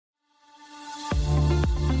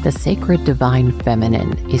The sacred divine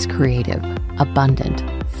feminine is creative, abundant,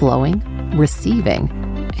 flowing, receiving,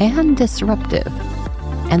 and disruptive.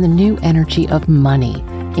 And the new energy of money,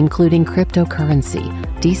 including cryptocurrency,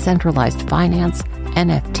 decentralized finance,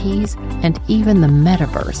 NFTs, and even the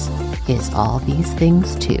metaverse, is all these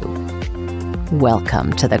things too.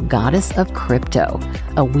 Welcome to the Goddess of Crypto,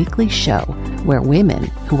 a weekly show where women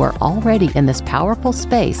who are already in this powerful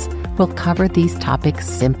space will cover these topics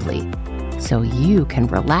simply, so you can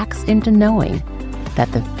relax into knowing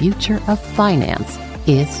that the future of finance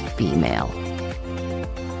is female.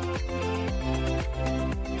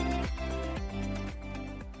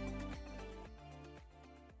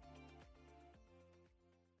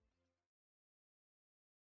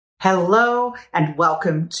 Hello and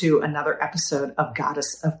welcome to another episode of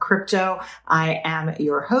Goddess of Crypto. I am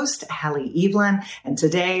your host, Hallie Evelyn, and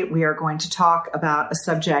today we are going to talk about a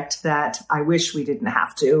subject that I wish we didn't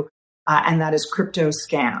have to, and that is crypto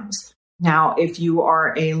scams. Now, if you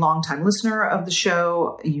are a longtime listener of the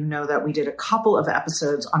show, you know that we did a couple of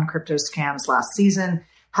episodes on crypto scams last season.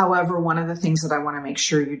 However, one of the things that I want to make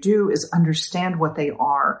sure you do is understand what they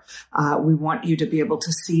are. We want you to be able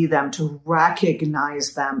to see them, to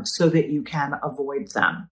recognize them so that you can avoid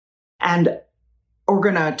them. And we're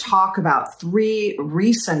going to talk about 3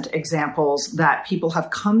 recent examples that people have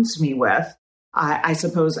come to me with. I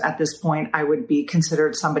suppose at this point, I would be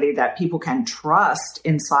considered somebody that people can trust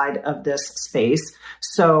inside of this space.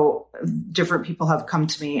 So different people have come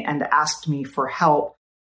to me and asked me for help.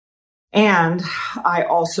 And I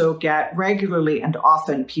also get regularly and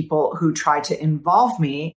often people who try to involve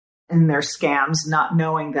me in their scams, not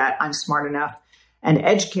knowing that I'm smart enough and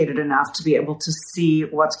educated enough to be able to see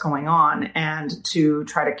what's going on and to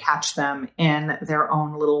try to catch them in their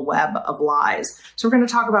own little web of lies. So we're going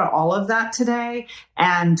to talk about all of that today.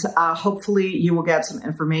 And hopefully you will get some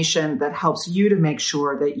information that helps you to make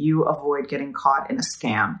sure that you avoid getting caught in a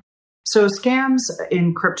scam. So scams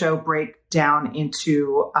in crypto break down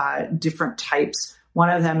into different types.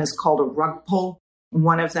 One of them is called a rug pull.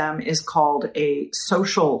 One of them is called a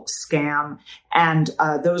social scam. And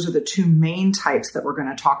those are the 2 main types that we're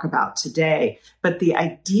going to talk about today. But the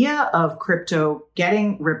idea of crypto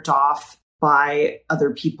getting ripped off by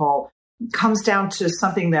other people comes down to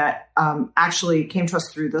something that actually came to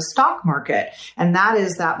us through the stock market. And that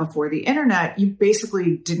is that before the internet, you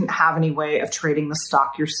basically didn't have any way of trading the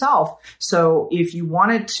stock yourself. So if you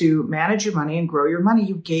wanted to manage your money and grow your money,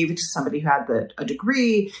 you gave it to somebody who had a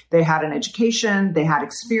degree, they had an education, they had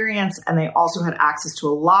experience, and they also had access to a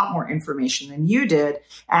lot more information than you did.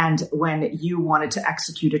 And when you wanted to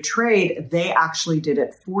execute a trade, they actually did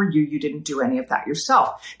it for you. You didn't do any of that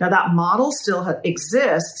yourself. Now that model still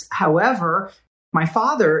exists. However, my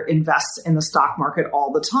father invests in the stock market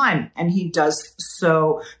all the time, and he does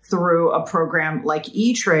so through a program like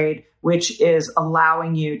E-Trade, which is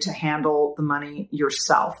allowing you to handle the money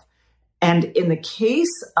yourself. And in the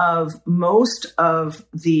case of most of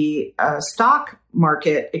the stock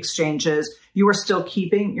market exchanges, you are still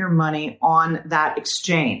keeping your money on that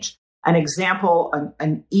exchange. An example,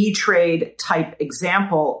 an E-Trade type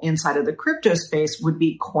example inside of the crypto space would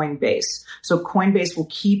be Coinbase. So Coinbase will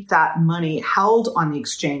keep that money held on the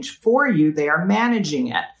exchange for you. They are managing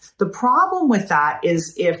it. The problem with that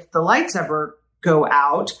is if the lights ever go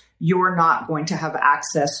out, you're not going to have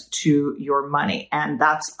access to your money. And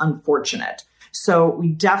that's unfortunate. So we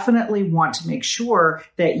definitely want to make sure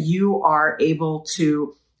that you are able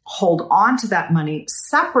to hold on to that money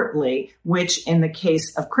separately, which in the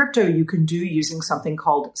case of crypto, you can do using something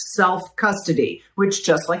called self-custody, which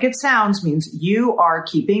just like it sounds means you are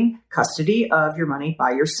keeping custody of your money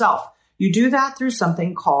by yourself. You do that through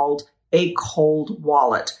something called a cold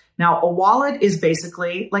wallet. Now, a wallet is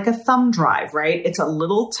basically like a thumb drive, right? It's a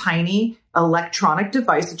little tiny electronic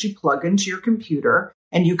device that you plug into your computer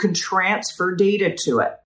and you can transfer data to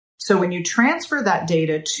it. So when you transfer that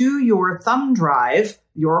data to your thumb drive,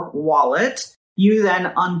 your wallet, you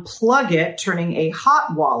then unplug it, turning a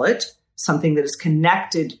hot wallet, something that is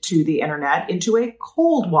connected to the internet, into a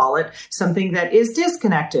cold wallet, something that is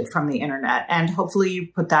disconnected from the internet. And hopefully you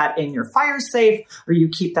put that in your fire safe or you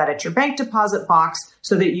keep that at your bank deposit box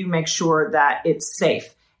so that you make sure that it's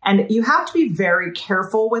safe. And you have to be very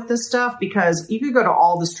careful with this stuff because you could go to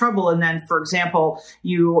all this trouble and then, for example,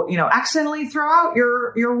 you accidentally throw out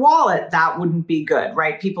your wallet. That wouldn't be good,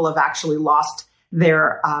 right? People have actually lost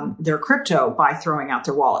their crypto by throwing out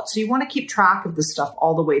their wallet. So you want to keep track of this stuff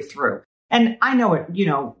all the way through. And I know it,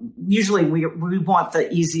 usually we want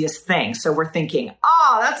the easiest thing. So we're thinking,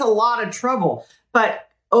 that's a lot of trouble. But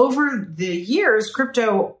over the years,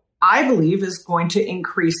 crypto, I believe, is going to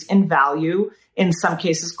increase in value, in some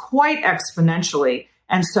cases quite exponentially.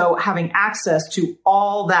 And so having access to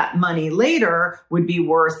all that money later would be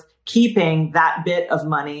worth keeping that bit of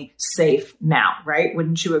money safe now, right?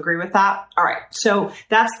 Wouldn't you agree with that? All right. So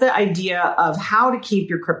that's the idea of how to keep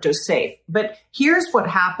your crypto safe. But here's what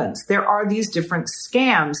happens. There are these different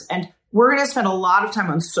scams, and we're going to spend a lot of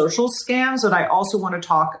time on social scams, but I also want to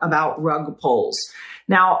talk about rug pulls.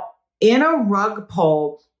 Now, in a rug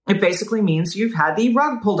pull, it basically means you've had the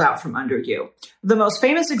rug pulled out from under you. The most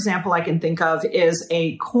famous example I can think of is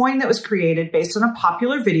a coin that was created based on a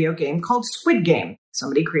popular video game called Squid Game.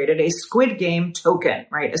 Somebody created a Squid Game token,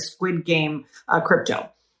 right? A Squid Game crypto.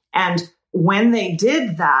 And when they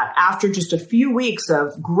did that, after just a few weeks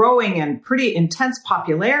of growing and pretty intense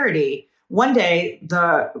popularity, one day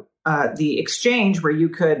the exchange where you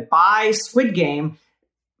could buy Squid Game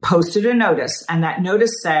posted a notice, and that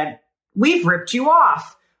notice said, "We've ripped you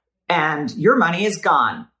off and your money is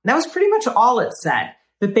gone." And that was pretty much all it said.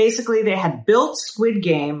 But basically they had built Squid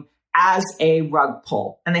Game as a rug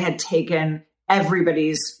pull, and they had taken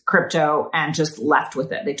everybody's crypto and just left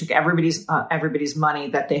with it. They took everybody's money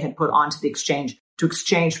that they had put onto the exchange to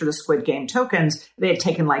exchange for the Squid Game tokens. They had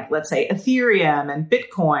taken, like, let's say Ethereum and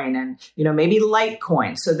Bitcoin and, maybe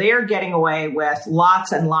Litecoin. So they are getting away with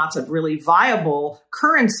lots and lots of really viable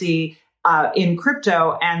currency in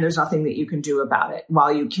crypto, and there's nothing that you can do about it.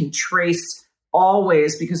 While you can trace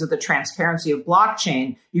always, because of the transparency of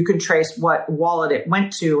blockchain, you can trace what wallet it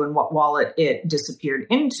went to and what wallet it disappeared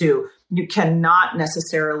into. You cannot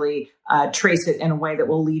necessarily trace it in a way that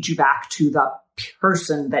will lead you back to the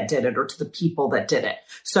person that did it or to the people that did it.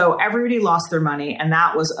 So everybody lost their money, and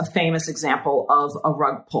that was a famous example of a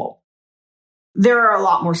rug pull. There are a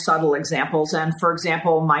lot more subtle examples. And for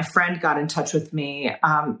example, my friend got in touch with me.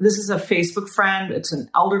 This is a Facebook friend. It's an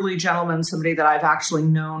elderly gentleman, somebody that I've actually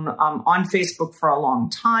known on Facebook for a long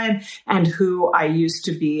time, and who I used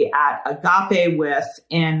to be at Agape with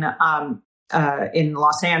in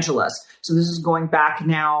Los Angeles. So this is going back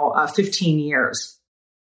now 15 years.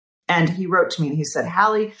 And he wrote to me and he said,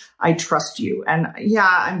 "Hallie, I trust you." And yeah,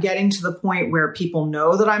 I'm getting to the point where people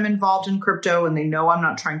know that I'm involved in crypto and they know I'm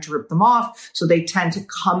not trying to rip them off. So they tend to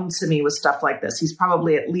come to me with stuff like this. He's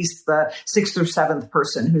probably at least the 6th or 7th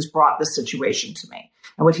person who's brought this situation to me.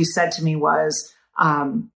 And what he said to me was,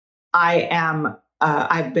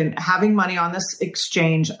 I've been having money on this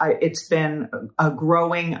exchange. It's been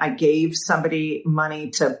growing. I gave somebody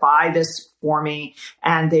money to buy this for me,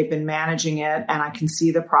 and they've been managing it, and I can see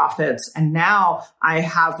the profits. And now I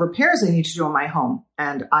have repairs I need to do on my home,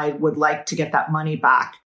 and I would like to get that money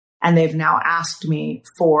back. And they've now asked me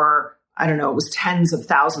for, I don't know, it was tens of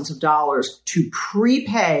thousands of dollars to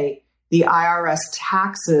prepay the IRS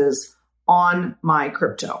taxes on my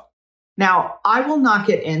crypto. Now, I will not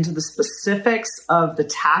get into the specifics of the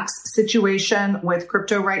tax situation with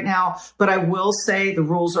crypto right now, but I will say the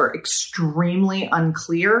rules are extremely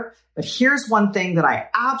unclear. But here's one thing that I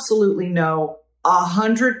absolutely know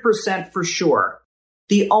 100% for sure.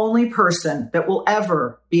 The only person that will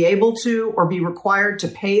ever be able to or be required to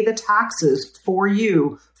pay the taxes for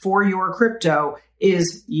you, for your crypto,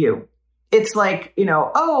 is you. It's like,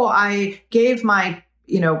 I gave my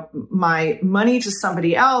money to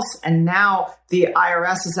somebody else, and now the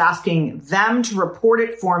IRS is asking them to report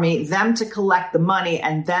it for me, them to collect the money,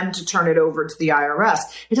 and them to turn it over to the IRS.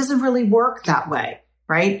 It doesn't really work that way,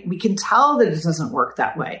 right? We can tell that it doesn't work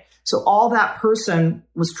that way. So all that person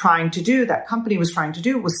was trying to do, that company was trying to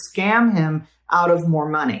do, was scam him out of more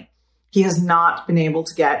money. He has not been able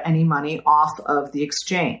to get any money off of the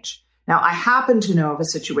exchange. Now, I happen to know of a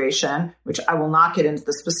situation, which I will not get into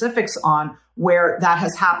the specifics on, where that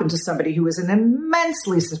has happened to somebody who is an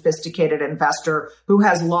immensely sophisticated investor who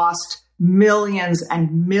has lost millions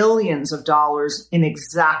and millions of dollars in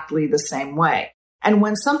exactly the same way. And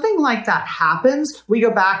when something like that happens, we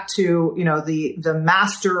go back to, the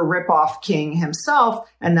master ripoff king himself,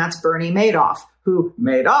 and that's Bernie Madoff, who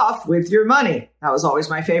made off with your money. That was always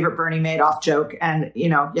my favorite Bernie Madoff joke. And,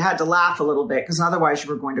 you had to laugh a little bit because otherwise you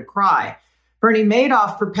were going to cry. Bernie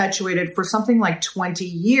Madoff perpetuated for something like 20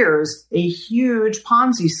 years a huge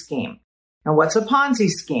Ponzi scheme. Now, what's a Ponzi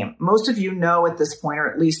scheme? Most of you know at this point,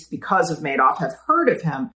 or at least because of Madoff, have heard of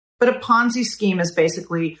him. But a Ponzi scheme is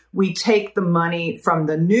basically, we take the money from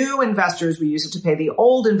the new investors, we use it to pay the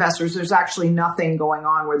old investors. There's actually nothing going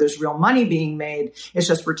on where there's real money being made. It's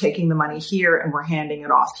just we're taking the money here and we're handing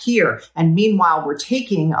it off here. And meanwhile, we're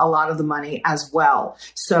taking a lot of the money as well.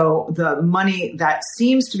 So the money that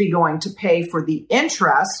seems to be going to pay for the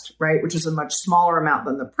interest, right, which is a much smaller amount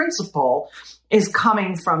than the principal, is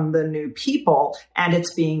coming from the new people, and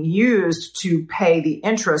it's being used to pay the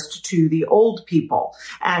interest to the old people.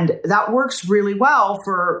 And And that works really well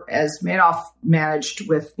for, as Madoff managed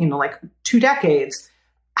with, like 2 decades.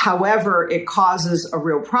 However, it causes a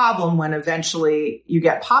real problem when eventually you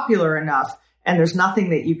get popular enough and there's nothing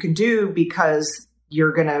that you can do because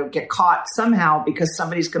you're going to get caught somehow because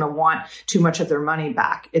somebody's going to want too much of their money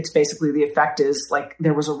back. It's basically the effect is like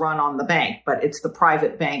there was a run on the bank, but it's the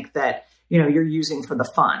private bank that, you're using for the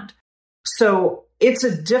fund. So it's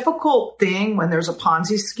a difficult thing when there's a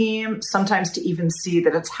Ponzi scheme, sometimes to even see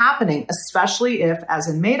that it's happening, especially if, as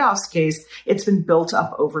in Madoff's case, it's been built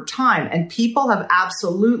up over time. And people have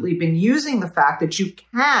absolutely been using the fact that you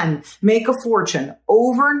can make a fortune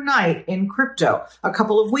overnight in crypto. A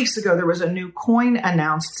couple of weeks ago, there was a new coin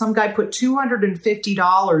announced. Some guy put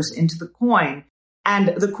 $250 into the coin. And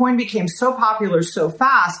the coin became so popular so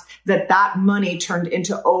fast that money turned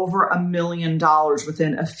into over $1 million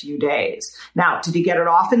within a few days. Now, did he get it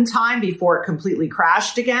off in time before it completely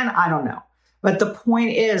crashed again? I don't know. But the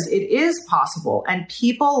point is, it is possible. And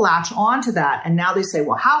people latch on to that. And now they say,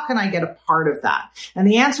 well, how can I get a part of that? And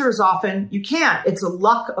the answer is often, you can't. It's a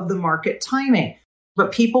luck of the market timing.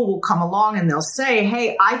 But people will come along and they'll say,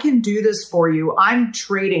 hey, I can do this for you. I'm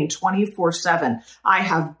trading 24/7. I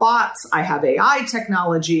have bots. I have AI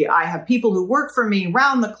technology. I have people who work for me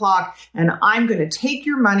round the clock, and I'm going to take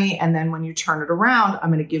your money. And then when you turn it around,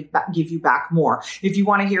 I'm going to give you back more. If you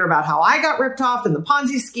want to hear about how I got ripped off in the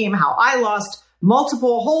Ponzi scheme, how I lost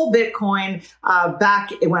whole Bitcoin back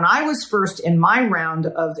when I was first in my round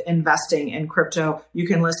of investing in crypto, you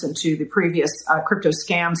can listen to the previous crypto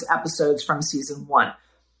scams episodes from season 1.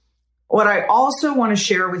 What I also want to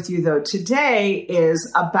share with you, though, today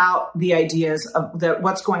is about the ideas of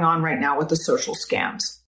what's going on right now with the social scams.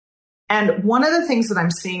 And one of the things that I'm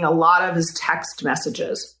seeing a lot of is text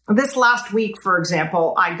messages. This last week, for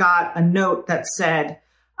example, I got a note that said,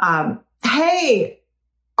 hey,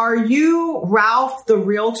 are you Ralph, the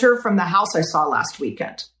realtor from the house I saw last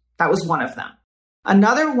weekend? That was one of them.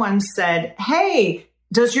 Another one said, hey,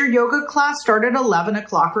 does your yoga class start at 11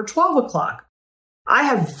 o'clock or 12 o'clock? I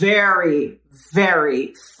have very,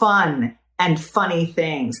 very fun and funny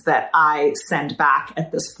things that I send back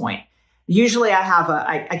at this point. Usually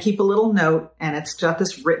I keep a little note and it's got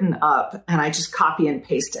this written up and I just copy and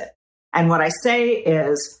paste it. And what I say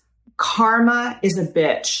is, karma is a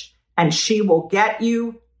bitch and she will get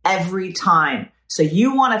you every time. So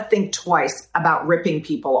you want to think twice about ripping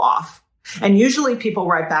people off. And usually people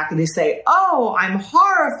write back and they say, oh, I'm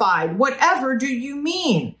horrified. Whatever do you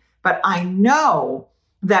mean? But I know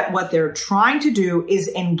that what they're trying to do is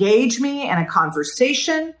engage me in a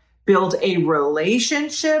conversation, build a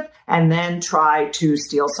relationship, and then try to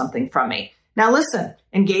steal something from me. Now, listen,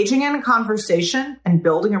 engaging in a conversation and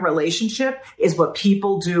building a relationship is what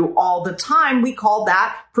people do all the time. We call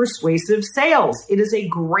that persuasive sales. It is a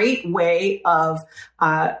great way of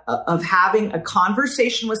having a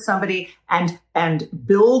conversation with somebody and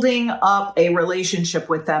building up a relationship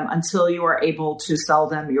with them until you are able to sell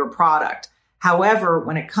them your product. However,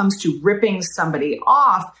 when it comes to ripping somebody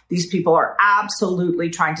off, these people are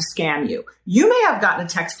absolutely trying to scam you. You may have gotten a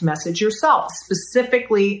text message yourself,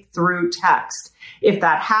 specifically through text. If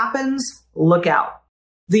that happens, look out.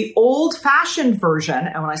 The old-fashioned version,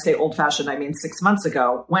 and when I say old-fashioned, I mean 6 months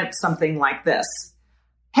ago, went something like this.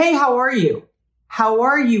 Hey, how are you? How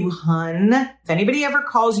are you, hun? If anybody ever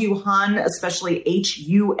calls you hun, especially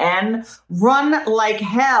H-U-N, run like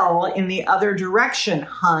hell in the other direction,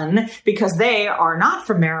 hun, because they are not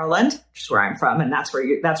from Maryland, which is where I'm from, and that's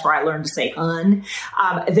where I learned to say hun.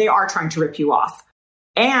 They are trying to rip you off.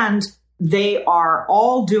 And they are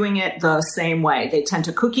all doing it the same way. They tend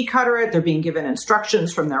to cookie cutter it. They're being given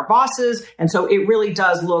instructions from their bosses. And so it really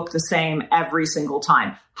does look the same every single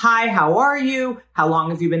time. Hi, how are you? How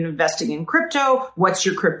long have you been investing in crypto? What's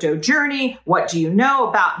your crypto journey? What do you know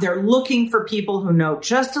about? They're looking for people who know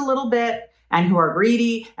just a little bit and who are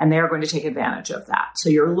greedy, and they're going to take advantage of that. So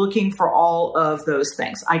you're looking for all of those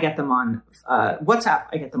things. I get them on WhatsApp.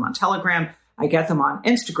 I get them on Telegram. I get them on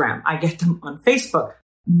Instagram. I get them on Facebook.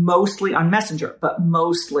 Mostly on Messenger, but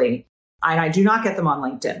mostly, and I do not get them on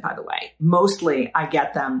LinkedIn, by the way. Mostly I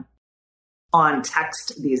get them on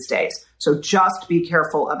text these days. So just be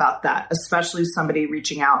careful about that, especially somebody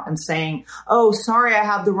reaching out and saying, oh, sorry, I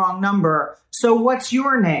have the wrong number. So what's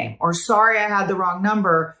your name? Or sorry, I had the wrong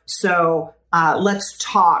number. So let's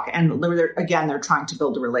talk. And again, they're trying to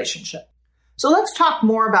build a relationship. So let's talk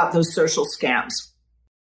more about those social scams.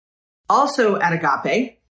 Also at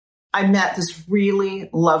Agape, I met this really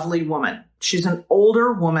lovely woman. She's an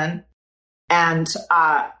older woman. And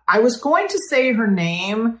I was going to say her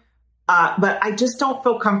name But I just don't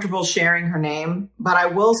feel comfortable sharing her name. But I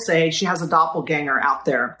will say she has a doppelganger out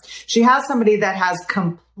there. She has somebody that has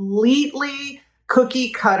completely cookie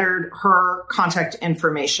cuttered her contact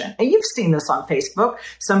information. And you've seen this on Facebook.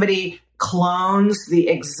 Somebody clones the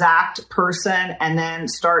exact person and then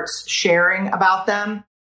starts sharing about them.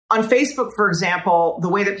 On Facebook, for example, the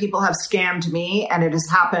way that people have scammed me, and it has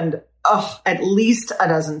happened at least a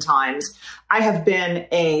dozen times, I have been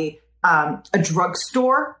a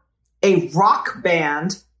drugstore, a rock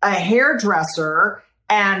band, a hairdresser,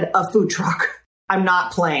 and a food truck. I'm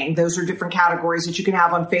not playing. Those are different categories that you can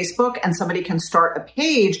have on Facebook, and somebody can start a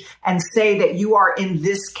page and say that you are in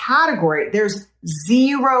this category. There's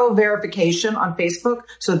zero verification on Facebook.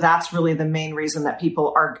 So that's really the main reason that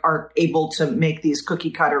people are able to make these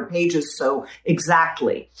cookie cutter pages so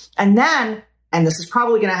exactly. And then, and this is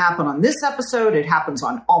probably going to happen on this episode, it happens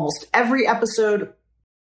on almost every episode,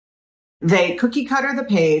 they cookie cutter the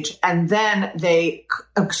page and then they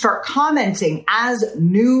start commenting as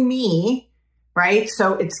new me, right?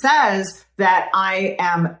 So it says that I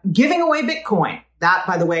am giving away Bitcoin. That,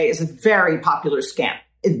 by the way, is a very popular scam.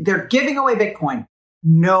 They're giving away Bitcoin.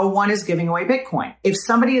 No one is giving away Bitcoin. If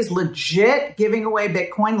somebody is legit giving away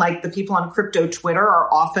Bitcoin, like the people on crypto Twitter are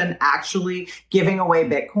often actually giving away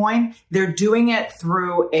Bitcoin, they're doing it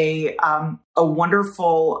through a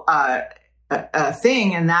wonderful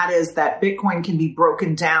thing, and that is that Bitcoin can be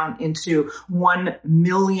broken down into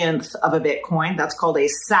 1/1,000,000th of a Bitcoin. That's called a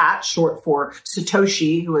SAT, short for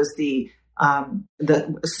Satoshi, who is the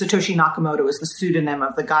Satoshi Nakamoto is the pseudonym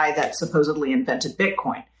of the guy that supposedly invented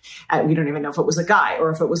Bitcoin. We don't even know if it was a guy or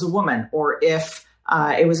if it was a woman or if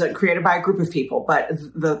it was created by a group of people. But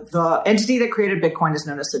the entity that created Bitcoin is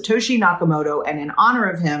known as Satoshi Nakamoto. And in honor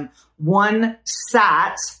of him, one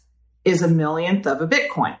SAT is 1/1,000,000th of a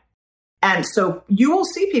Bitcoin. And so you will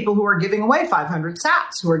see people who are giving away 500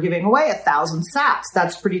 sats, who are giving away 1,000 sats.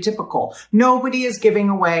 That's pretty typical. Nobody is giving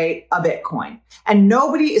away a Bitcoin. And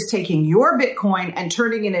nobody is taking your Bitcoin and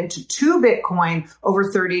turning it into 2 Bitcoin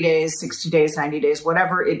over 30 days, 60 days, 90 days,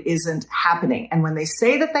 whatever. It isn't happening. And when they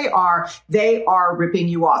say that they are ripping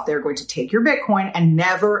you off. They're going to take your Bitcoin and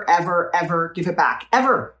never, ever, ever give it back.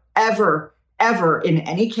 Ever, ever, ever in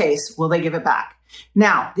any case will they give it back.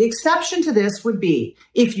 Now, the exception to this would be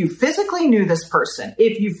if you physically knew this person,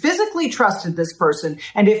 if you physically trusted this person,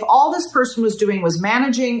 and if all this person was doing was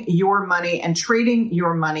managing your money and trading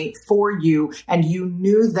your money for you, and you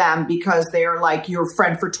knew them because they are like your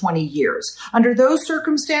friend for 20 years. Under those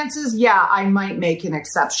circumstances, yeah, I might make an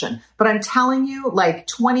exception. But I'm telling you, like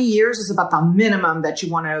 20 years is about the minimum that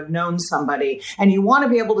you want to have known somebody. And you want to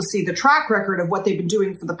be able to see the track record of what they've been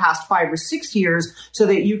doing for the past 5 or 6 years so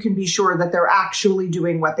that you can be sure that they're actually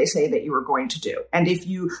doing what they say that you are going to do. And if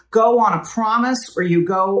you go on a promise or you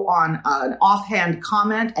go on an offhand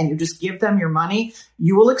comment and you just give them your money,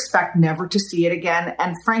 you will expect never to see it again.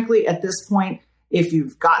 And frankly, at this point, if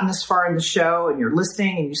you've gotten this far in the show and you're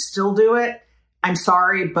listening and you still do it, I'm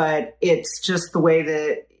sorry, but it's just the way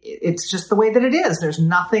that it is. There's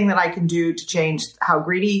nothing that I can do to change how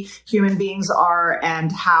greedy human beings are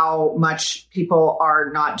and how much people are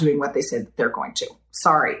not doing what they said that they're going to.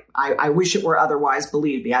 Sorry. I wish it were otherwise.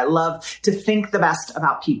 Believe me, I love to think the best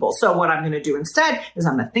about people. So what I'm going to do instead is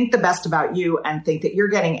I'm going to think the best about you and think that you're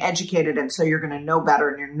getting educated. And so you're going to know better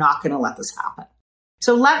and you're not going to let this happen.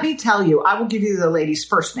 So let me tell you, I will give you the lady's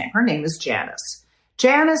first name. Her name is Janice.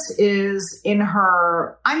 Janice is in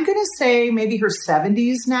her, I'm going to say maybe her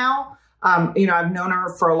 70s now. I've known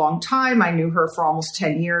her for a long time. I knew her for almost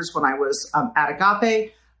 10 years when I was at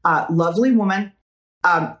Agape. Lovely woman.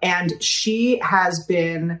 And she has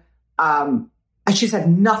been, she's had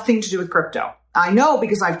nothing to do with crypto. I know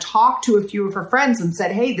because I've talked to a few of her friends and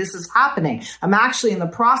said, hey, this is happening. I'm actually in the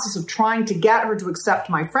process of trying to get her to accept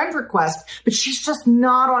my friend request, but she's just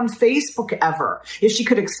not on Facebook ever. If she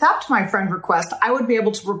could accept my friend request, I would be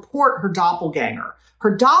able to report her doppelganger.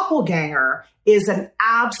 Her doppelganger is an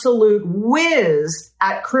absolute whiz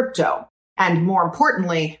at crypto. And more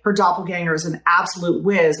importantly, her doppelganger is an absolute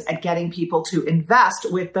whiz at getting people to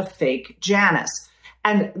invest with the fake Janice.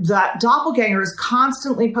 And that doppelganger is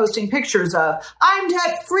constantly posting pictures of, I'm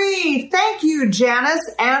debt free. Thank you, Janice,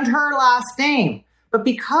 and her last name. But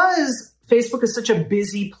because Facebook is such a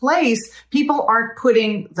busy place, people aren't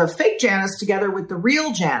putting the fake Janice together with the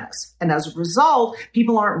real Janice. And as a result,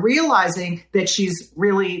 people aren't realizing that she's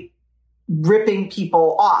really ripping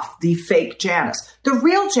people off, the fake Janice. The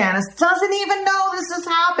real Janice doesn't even know this is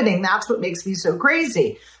happening. That's what makes me so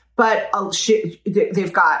crazy. But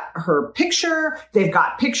they've got her picture. They've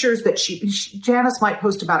got pictures that Janice might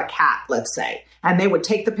post about a cat, let's say. And they would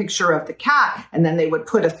take the picture of the cat and then they would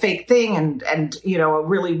put a fake thing and a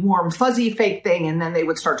really warm, fuzzy fake thing. And then they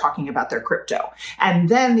would start talking about their crypto. And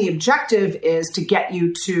then the objective is to get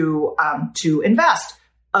you to invest.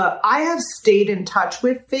 I have stayed in touch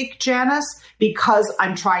with fake Janice because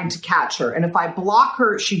I'm trying to catch her. And if I block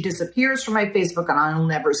her, she disappears from my Facebook and I'll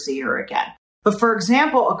never see her again. But for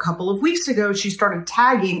example, a couple of weeks ago, she started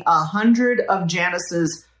tagging 100 of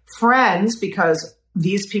Janice's friends because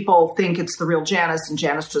these people think it's the real Janice and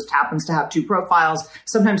Janice just happens to have 2 profiles.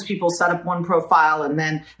 Sometimes people set up one profile and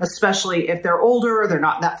then, especially if they're older, they're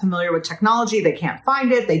not that familiar with technology, they can't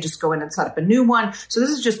find it. They just go in and set up a new one. So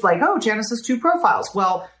this is just like, oh, Janice has 2 profiles.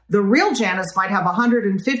 Well, the real Janice might have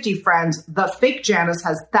 150 friends. The fake Janice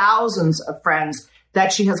has thousands of friends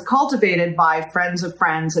that she has cultivated by friends of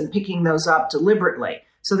friends and picking those up deliberately.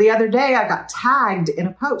 So the other day I got tagged in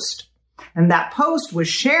a post, and that post was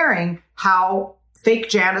sharing how fake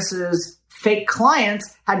Janice's fake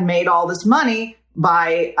clients had made all this money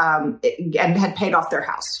by and had paid off their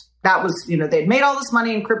house. That was, they'd made all this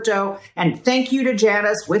money in crypto, and thank you to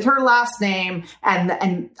Janice with her last name, and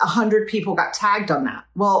 100 people got tagged on that.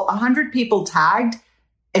 Well, 100 people tagged,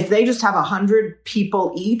 if they just have 100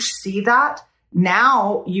 people each see that,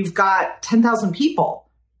 now you've got 10,000 people.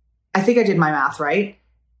 I think I did my math right.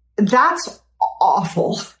 That's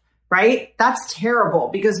awful, right? That's terrible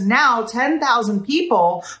because now 10,000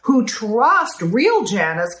 people who trust real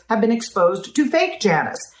Janice have been exposed to fake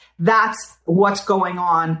Janice. That's what's going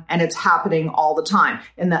on, and it's happening all the time.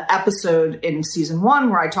 In the episode in season 1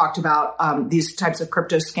 where I talked about these types of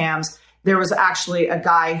crypto scams, there was actually a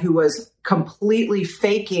guy who was completely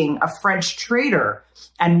faking a French trader,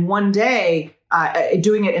 and one day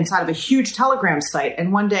doing it inside of a huge Telegram site.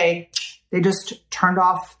 And one day they just turned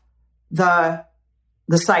off the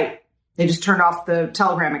site. They just turned off the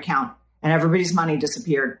Telegram account and everybody's money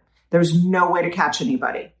disappeared. There's no way to catch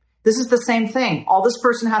anybody. This is the same thing. All this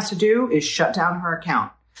person has to do is shut down her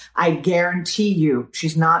account. I guarantee you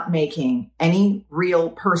she's not making any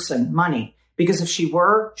real person money, because if she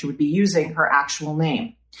were, she would be using her actual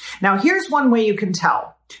name. Now, here's one way you can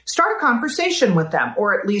tell. Start a conversation with them,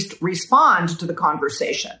 or at least respond to the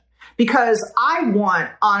conversation. Because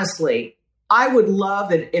honestly, I would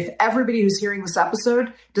love it if everybody who's hearing this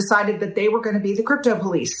episode decided that they were going to be the crypto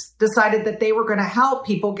police, decided that they were going to help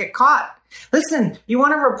people get caught. Listen, you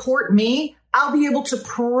want to report me? I'll be able to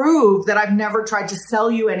prove that I've never tried to sell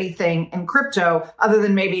you anything in crypto other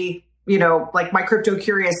than maybe, like my Crypto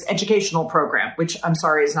Curious educational program, which I'm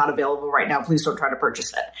sorry is not available right now. Please don't try to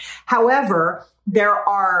purchase it. However, there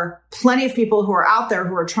are plenty of people who are out there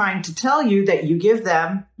who are trying to tell you that you give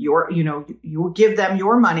them you will give them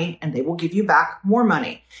your money and they will give you back more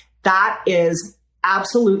money. That is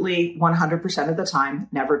absolutely 100% of the time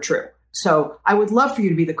never true. So I would love for you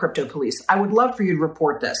to be the crypto police. I would love for you to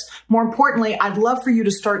report this. More importantly, I'd love for you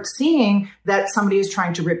to start seeing that somebody is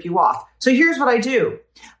trying to rip you off. So here's what I do.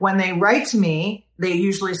 When they write to me, they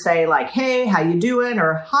usually say like, hey, how you doing?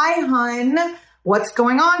 Or hi, hun, what's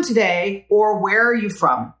going on today? Or where are you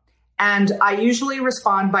from? And I usually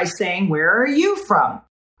respond by saying, where are you from?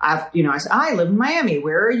 I say, I live in Miami.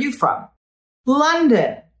 Where are you from?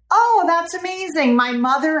 London. Oh, that's amazing. My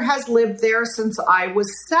mother has lived there since I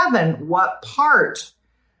was 7. What part?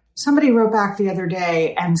 Somebody wrote back the other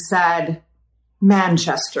day and said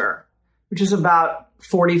Manchester, which is about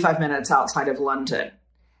 45 minutes outside of London.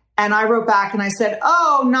 And I wrote back and I said,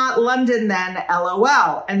 oh, not London then,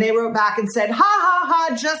 LOL. And they wrote back and said, ha, ha,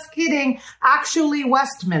 ha, just kidding. Actually,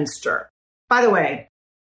 Westminster. By the way,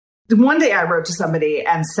 one day I wrote to somebody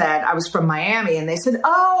and said I was from Miami, and they said,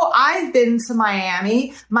 oh, I've been to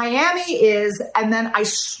Miami. Miami is, and then I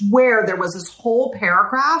swear there was this whole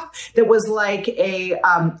paragraph that was like the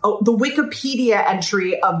Wikipedia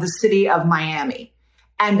entry of the city of Miami.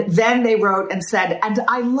 And then they wrote and said, and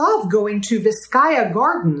I love going to Vizcaya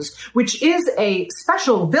Gardens, which is a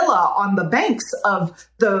special villa on the banks of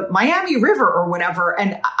the Miami River or whatever.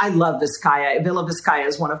 And I love Vizcaya. Villa Vizcaya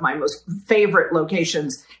is one of my most favorite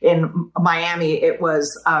locations in Miami. It was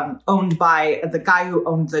owned by the guy who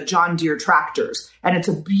owned the John Deere tractors. And it's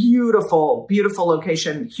a beautiful, beautiful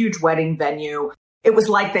location, huge wedding venue. It was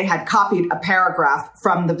like they had copied a paragraph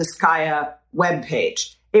from the Vizcaya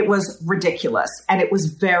webpage. It was ridiculous, and it was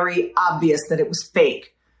very obvious that it was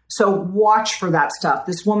fake. So watch for that stuff.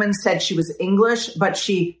 This woman said she was English, but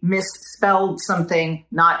she misspelled something,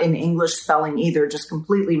 not in English spelling either, just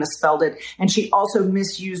completely misspelled it. And she also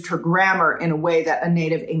misused her grammar in a way that a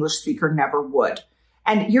native English speaker never would.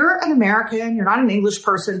 And you're an American, you're not an English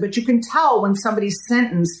person, but you can tell when somebody's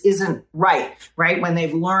sentence isn't right? When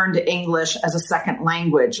they've learned English as a second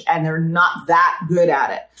language and they're not that good at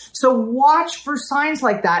it. So watch for signs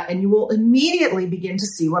like that, and you will immediately begin to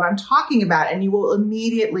see what I'm talking about. And you will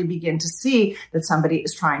immediately begin to see that somebody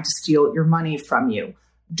is trying to steal your money from you.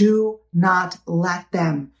 Do not let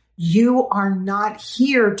them. You are not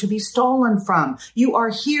here to be stolen from. You are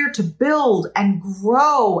here to build and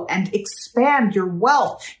grow and expand your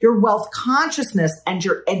wealth consciousness, and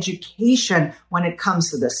your education when it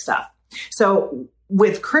comes to this stuff. So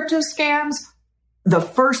with crypto scams, the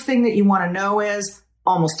first thing that you want to know is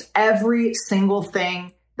almost every single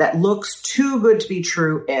thing that looks too good to be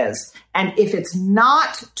true is. And if it's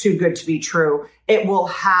not too good to be true, it will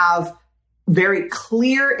have very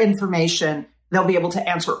clear information. They'll be able to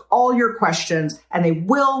answer all your questions, and they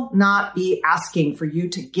will not be asking for you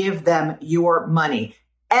to give them your money.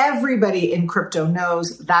 Everybody in crypto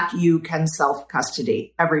knows that you can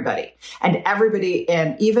self-custody. Everybody. And everybody,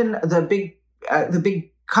 and even the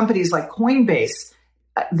big companies like Coinbase,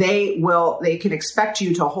 they can expect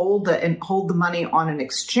you to hold the money on an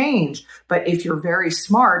exchange. But if you're very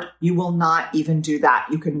smart, you will not even do that.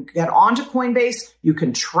 You can get onto Coinbase, you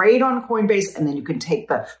can trade on Coinbase, and then you can take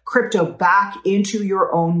the crypto back into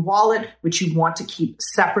your own wallet, which you want to keep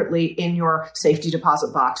separately in your safety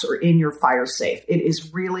deposit box or in your fire safe. It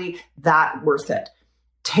is really that worth it.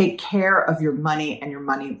 Take care of your money, and your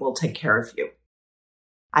money will take care of you.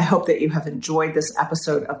 I hope that you have enjoyed this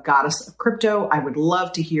episode of Goddess of Crypto. I would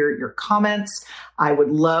love to hear your comments. I would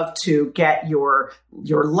love to get your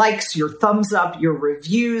likes, your thumbs up, your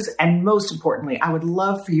reviews, and most importantly, I would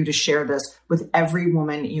love for you to share this with every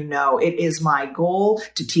woman you know. It is my goal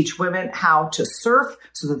to teach women how to surf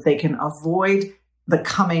so that they can avoid the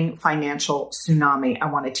coming financial tsunami. I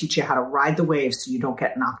want to teach you how to ride the waves so you don't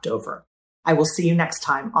get knocked over. I will see you next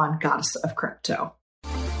time on Goddess of Crypto.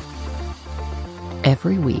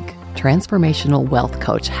 Every week, transformational wealth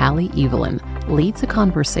coach Hallie Evelyn leads a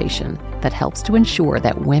conversation that helps to ensure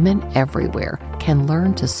that women everywhere can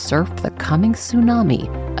learn to surf the coming tsunami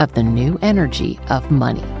of the new energy of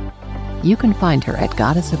money. You can find her at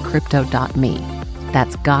goddessofcrypto.me.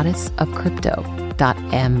 That's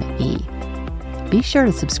goddessofcrypto.me. Be sure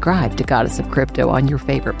to subscribe to Goddess of Crypto on your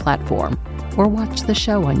favorite platform or watch the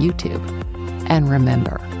show on YouTube. And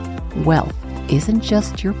remember, wealth isn't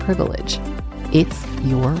just your privilege. It's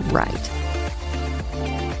your right.